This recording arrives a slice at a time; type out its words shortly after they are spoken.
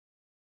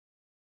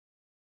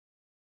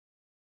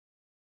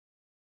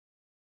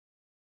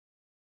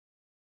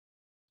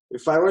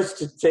if I was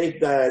to take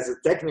that as a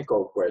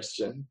technical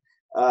question,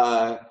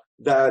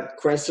 that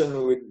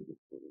question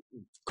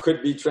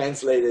could be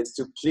translated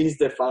to please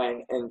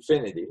define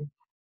infinity.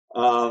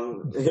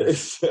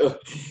 So,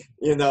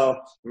 you know,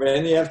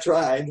 many have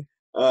tried.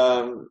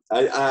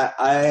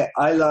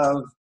 I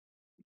love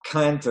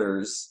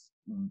Cantor's,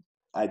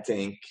 I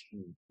think,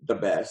 the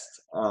best.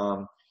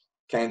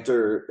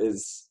 Cantor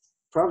is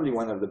probably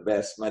one of the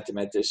best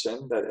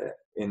mathematicians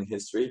in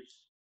history.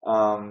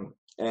 And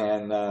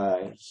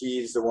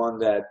he's the one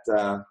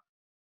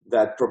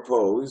that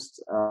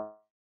proposed,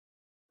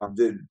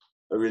 did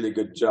a really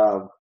good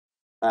job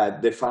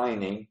at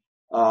defining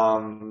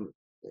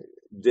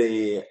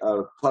the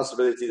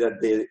possibility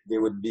that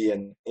there would be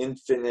an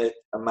infinite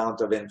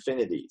amount of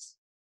infinities.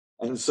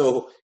 And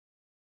so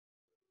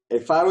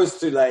if I was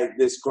to like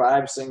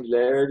describe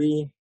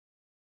singularity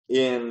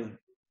in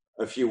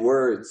a few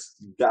words,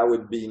 that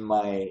would be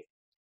my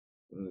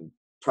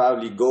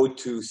probably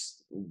go-to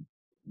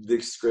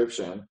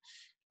description,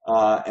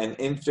 an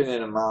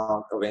infinite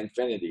amount of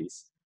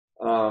infinities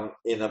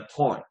in a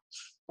point.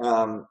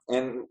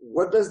 And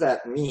what does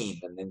that mean,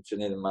 an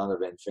infinite amount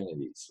of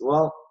infinities?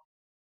 Well,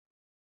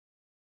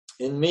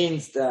 it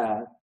means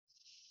that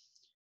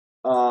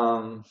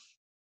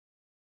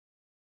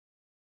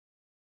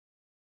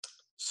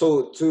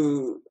so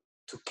to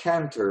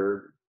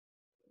Cantor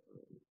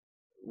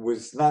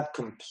was not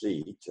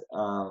complete.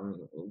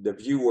 The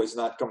view was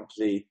not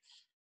complete.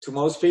 To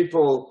most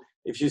people,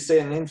 if you say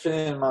an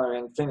infinite amount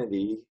of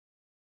infinities,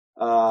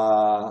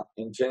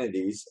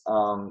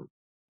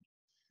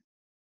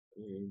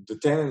 the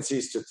tendency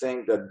is to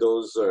think that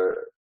those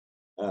are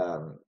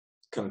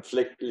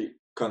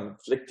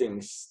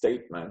conflicting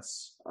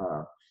statements.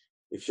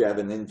 If you have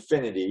an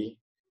infinity,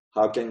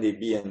 how can there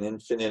be an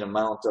infinite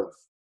amount of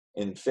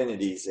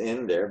infinities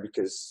in there,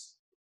 because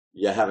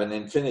you have an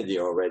infinity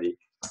already?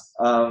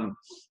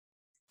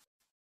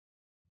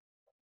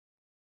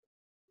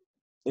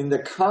 In the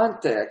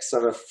context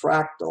of a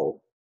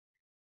fractal,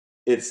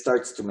 it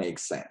starts to make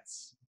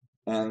sense.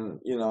 And,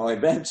 you know,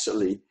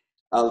 eventually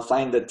I'll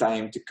find the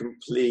time to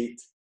complete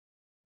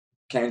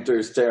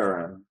Cantor's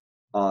theorem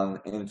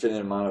on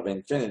infinite amount of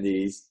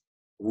infinities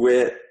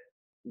with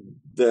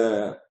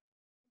the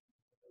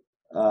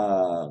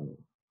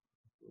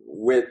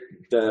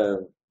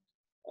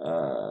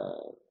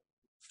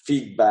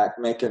feedback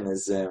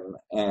mechanism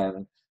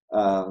and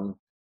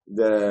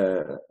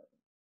the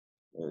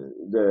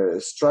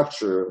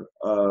structure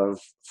of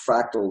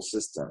fractal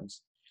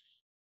systems.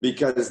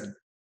 Because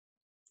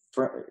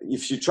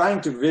if you're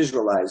trying to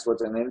visualize what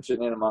an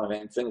infinite amount of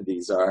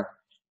infinities are,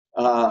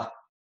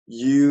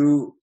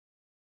 you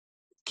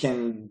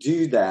can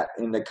do that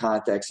in the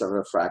context of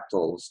a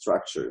fractal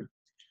structure.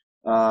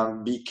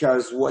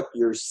 Because what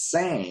you're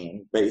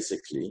saying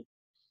basically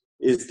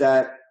is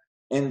that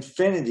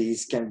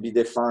infinities can be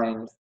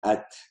defined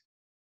at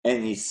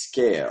any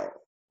scale,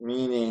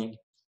 meaning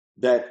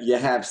that you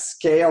have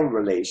scale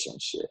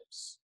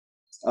relationships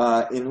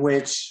in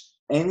which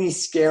any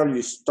scale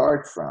you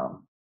start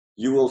from,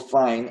 you will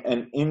find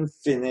an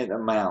infinite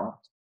amount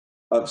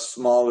of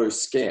smaller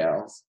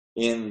scales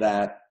in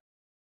that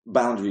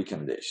boundary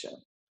condition.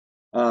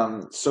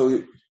 And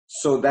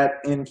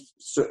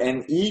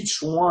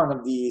each one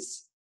of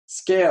these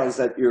scales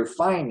that you're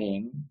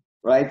finding,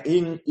 right,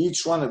 in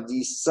each one of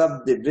these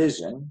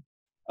subdivision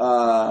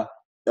of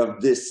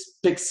this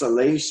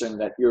pixelation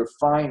that you're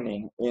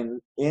finding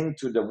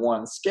into the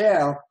one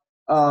scale,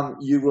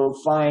 you will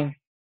find,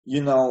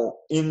 you know,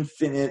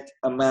 infinite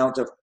amount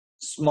of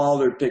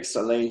smaller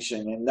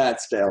pixelation in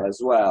that scale as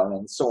well,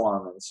 and so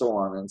on and so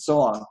on and so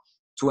on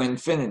to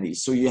infinity.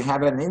 So you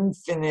have an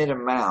infinite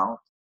amount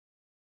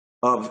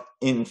of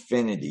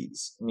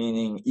infinities,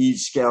 meaning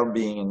each scale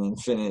being an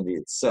infinity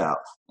itself,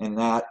 and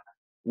that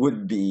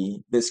would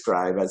be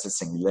described as a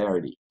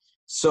singularity.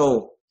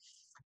 So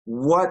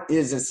what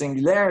is a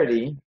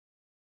singularity?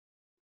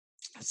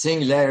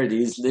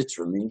 Singularity is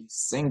literally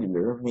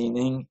singular,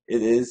 meaning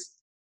it is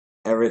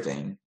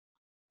everything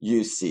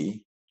you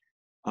see.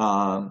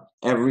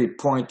 Every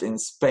point in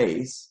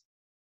space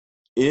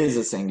is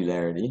a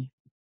singularity,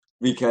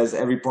 because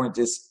every point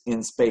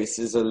in space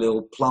is a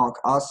little Planck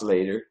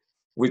oscillator,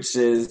 which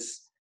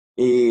is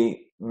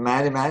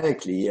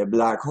mathematically a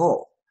black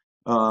hole.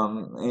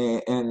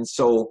 And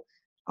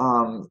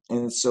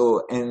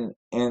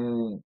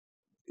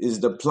is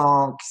the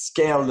Planck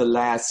scale the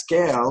last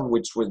scale,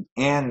 which would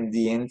end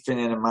the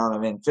infinite amount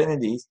of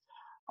infinities?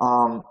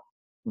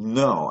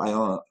 No,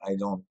 I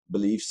don't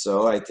believe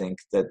so. I think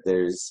that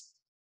there's,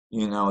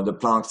 you know, the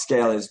Planck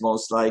scale is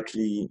most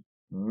likely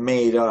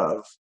made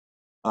of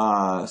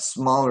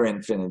smaller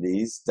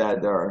infinities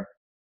that are,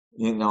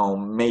 you know,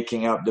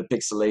 making up the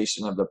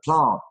pixelation of the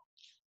Planck,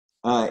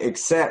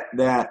 except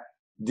that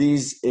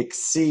these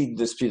exceed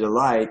the speed of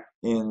light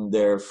in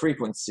their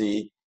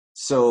frequency,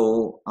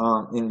 so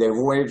in their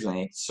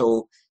wavelength.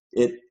 So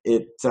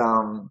it's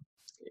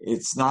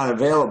not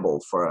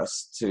available for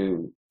us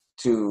to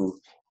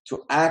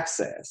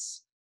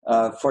access.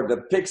 For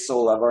the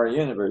pixel of our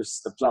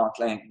universe, the Planck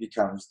length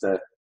becomes the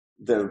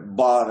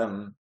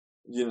bottom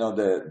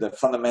the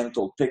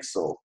fundamental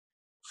pixel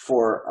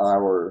for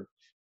our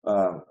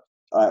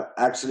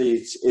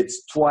actually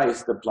it's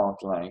twice the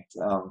Planck length,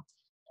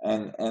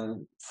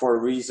 and for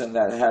a reason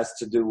that has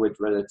to do with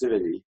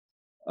relativity,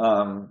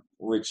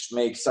 which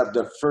makes up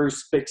the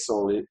first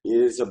pixel. It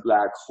is a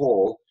black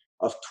hole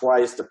of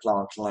twice the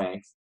Planck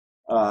length,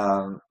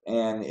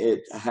 and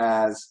it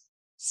has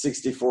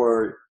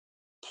 64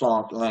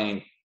 Planck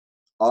length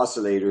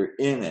oscillator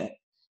in it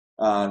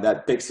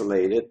that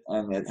pixelated,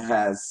 and it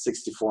has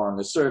 64 on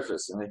the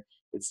surface, and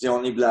it's the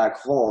only black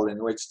hole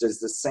in which there's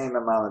the same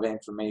amount of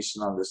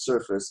information on the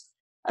surface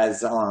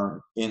as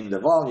in the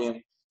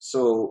volume.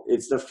 So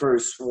it's the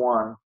first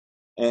one,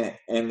 and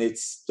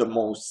it's the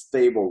most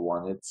stable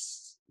one.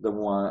 It's the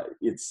one,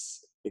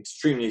 it's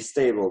extremely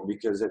stable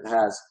because it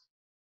has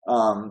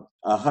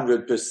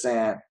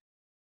 100%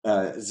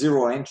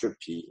 zero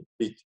entropy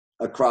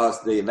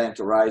across the event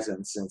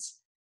horizon, since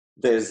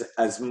there's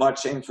as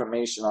much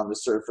information on the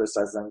surface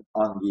as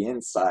on the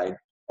inside.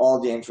 All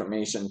the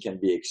information can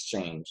be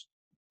exchanged.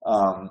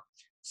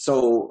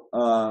 So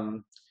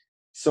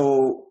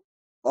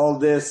all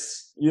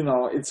this,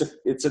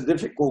 it's a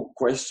difficult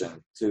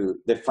question to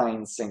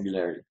define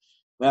singularity.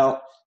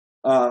 Now,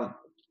 I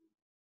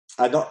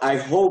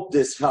hope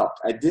this helped.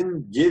 I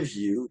didn't give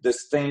you the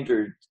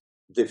standard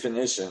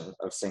definition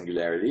of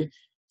singularity.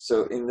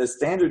 So in the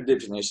standard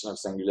definition of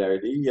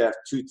singularity, you have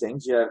two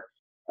things. You have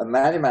a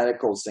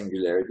mathematical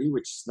singularity,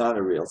 which is not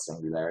a real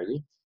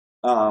singularity.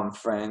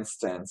 For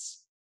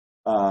instance,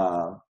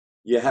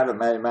 you have a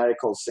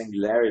mathematical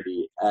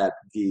singularity at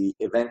the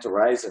event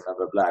horizon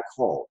of a black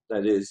hole.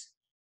 That is,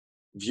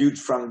 viewed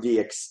from the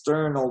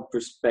external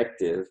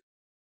perspective,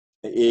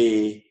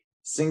 a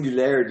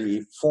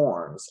singularity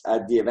forms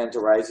at the event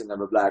horizon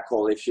of a black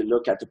hole. If you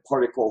look at the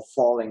particle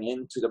falling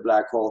into the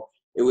black hole,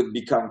 it would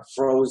become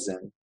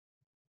frozen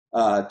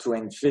to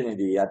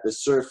infinity at the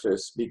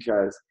surface,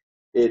 because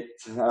it,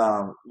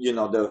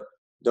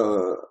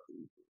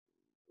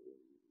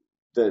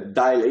 the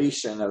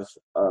dilation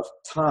of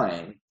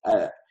time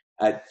at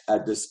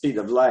the speed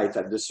of light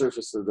at the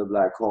surface of the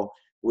black hole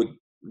would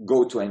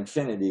go to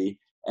infinity,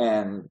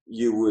 and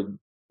you would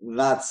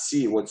not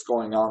see what's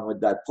going on with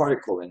that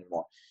particle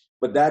anymore.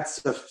 But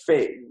that's a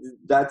fake.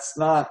 That's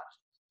not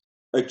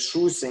a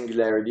true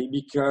singularity,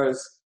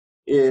 because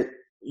it,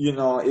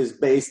 is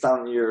based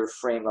on your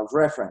frame of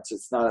reference.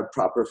 It's not a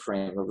proper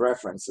frame of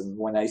reference. And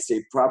when I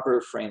say proper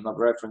frame of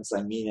reference,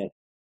 I mean it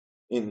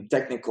in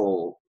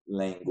technical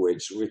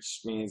language,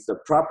 which means the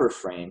proper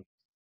frame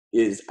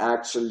is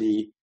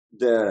actually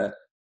the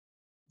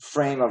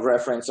frame of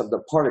reference of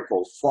the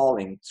particle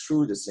falling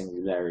through the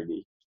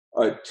singularity,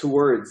 or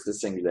towards the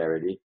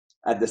singularity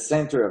at the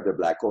center of the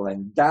black hole.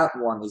 And that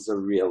one is a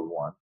real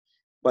one.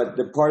 But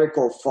the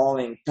particle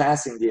falling,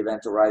 passing the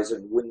event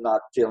horizon, would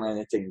not feel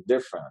anything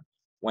different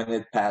when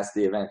it passed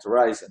the event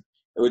horizon.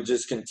 It would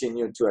just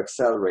continue to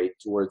accelerate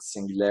towards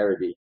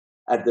singularity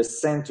at the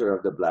center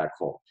of the black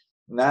hole.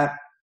 And that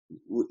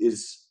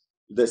is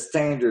the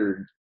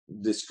standard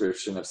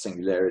description of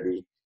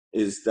singularity,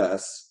 is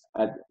thus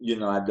at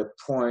the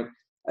point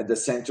at the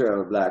center of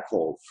a black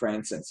hole. For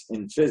instance,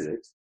 in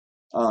physics,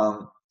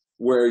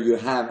 where you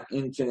have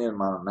infinite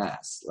amount of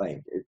mass,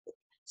 like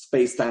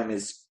space-time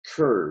is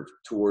curved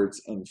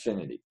towards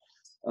infinity.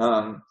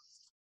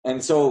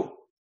 And so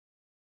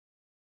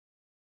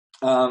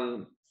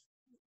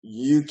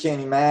you can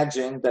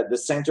imagine that the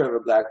center of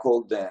a black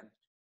hole then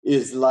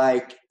is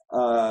like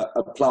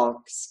a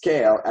Planck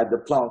scale. At the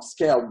Planck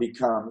scale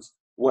becomes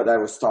what I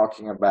was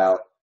talking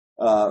about,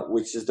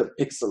 which is the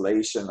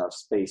pixelation of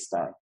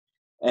space-time.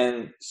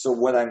 And so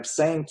what I'm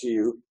saying to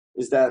you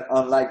is that,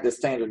 unlike the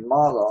standard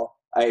model,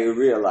 I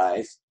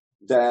realize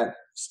that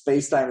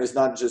space-time is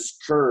not just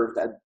curved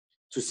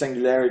to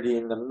singularity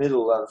in the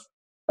middle of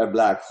a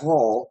black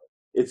hole.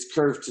 It's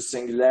curved to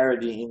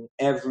singularity in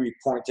every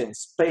point in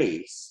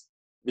space,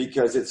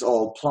 because it's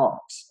all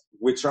Plancks,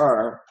 which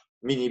are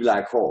mini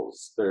black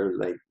holes. They're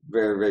like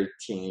very, very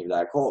teeny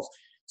black holes.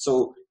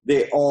 So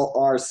they all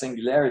are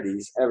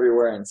singularities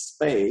everywhere in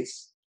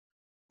space.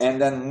 And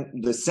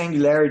then the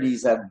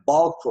singularities have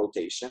bulk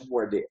rotation,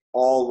 where they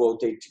all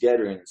rotate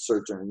together in a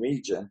certain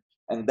region.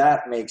 And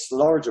that makes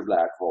larger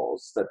black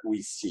holes that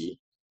we see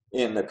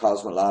in the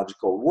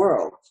cosmological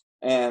world,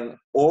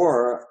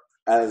 or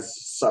as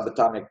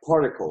subatomic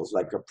particles,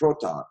 like a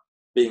proton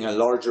being a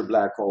larger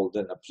black hole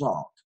than a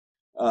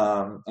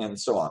Planck, and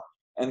so on.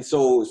 And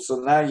so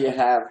now you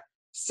have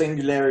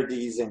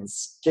singularities in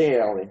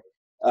scale.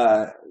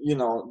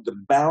 The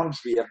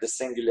boundary of the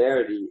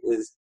singularity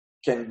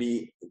can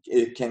be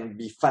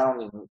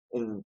found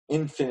in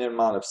infinite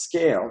amount of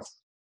scales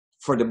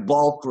for the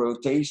bulk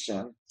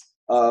rotation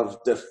of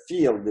the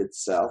field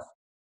itself.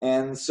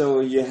 And so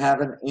you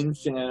have an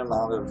infinite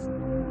amount of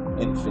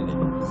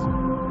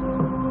infinities.